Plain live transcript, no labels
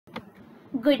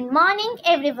Good morning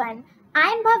everyone. I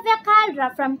am Bhavya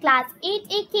Kalra from class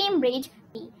 8A Cambridge.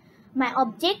 My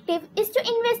objective is to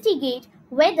investigate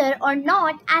whether or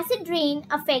not acid rain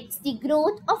affects the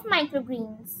growth of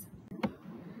microgreens.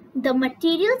 The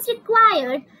materials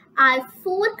required are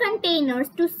 4 containers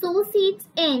to sow seeds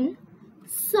in,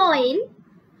 soil,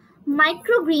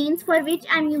 microgreens for which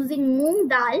I am using moong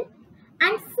dal,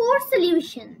 and 4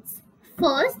 solutions.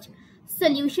 First,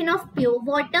 solution of pure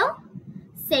water.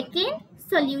 Second,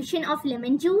 solution of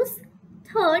lemon juice.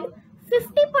 Third,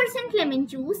 50% lemon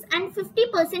juice and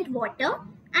 50% water.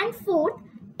 And fourth,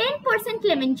 10%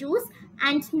 lemon juice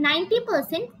and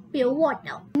 90% pure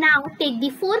water. Now take the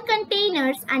 4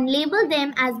 containers and label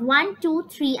them as 1, 2,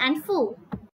 3 and 4.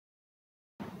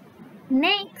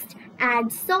 Next,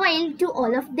 add soil to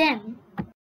all of them.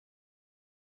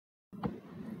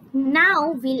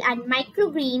 Now we'll add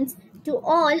microgreens to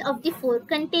all of the 4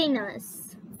 containers.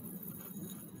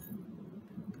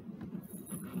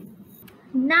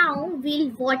 Now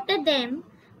we'll water them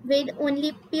with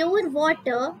only pure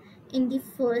water in the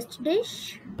first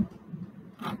dish,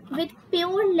 with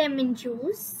pure lemon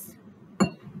juice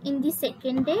in the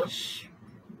second dish,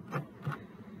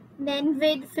 then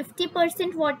with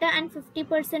 50% water and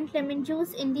 50% lemon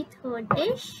juice in the third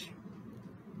dish,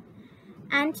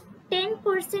 and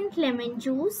 10% lemon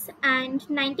juice and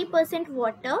 90%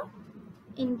 water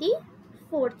in the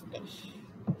fourth dish.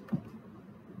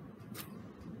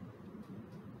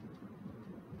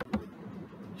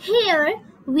 Here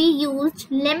we used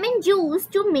lemon juice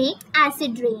to make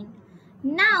acid rain.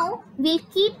 Now we'll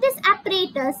keep this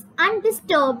apparatus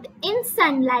undisturbed in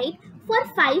sunlight for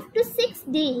 5 to 6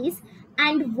 days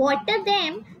and water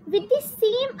them with the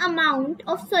same amount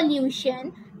of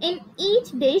solution in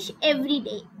each dish every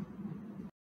day.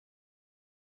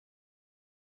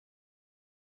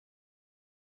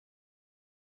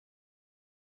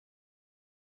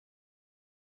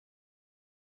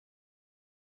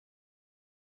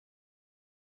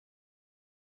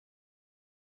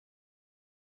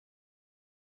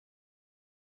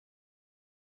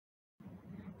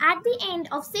 At the end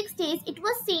of 6 days, it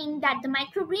was seen that the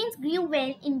microgreens grew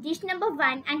well in dish number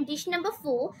 1 and dish number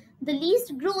 4. The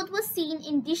least growth was seen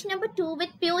in dish number 2 with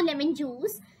pure lemon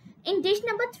juice. In dish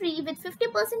number 3 with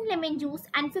 50% lemon juice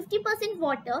and 50%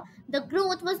 water, the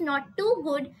growth was not too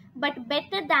good but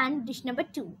better than dish number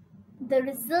 2. The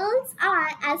results are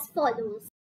as follows.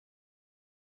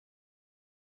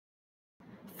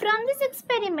 From this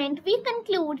experiment, we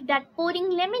conclude that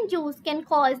pouring lemon juice can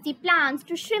cause the plants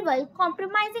to shrivel,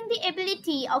 compromising the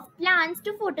ability of plants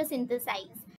to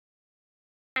photosynthesize.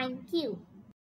 Thank you.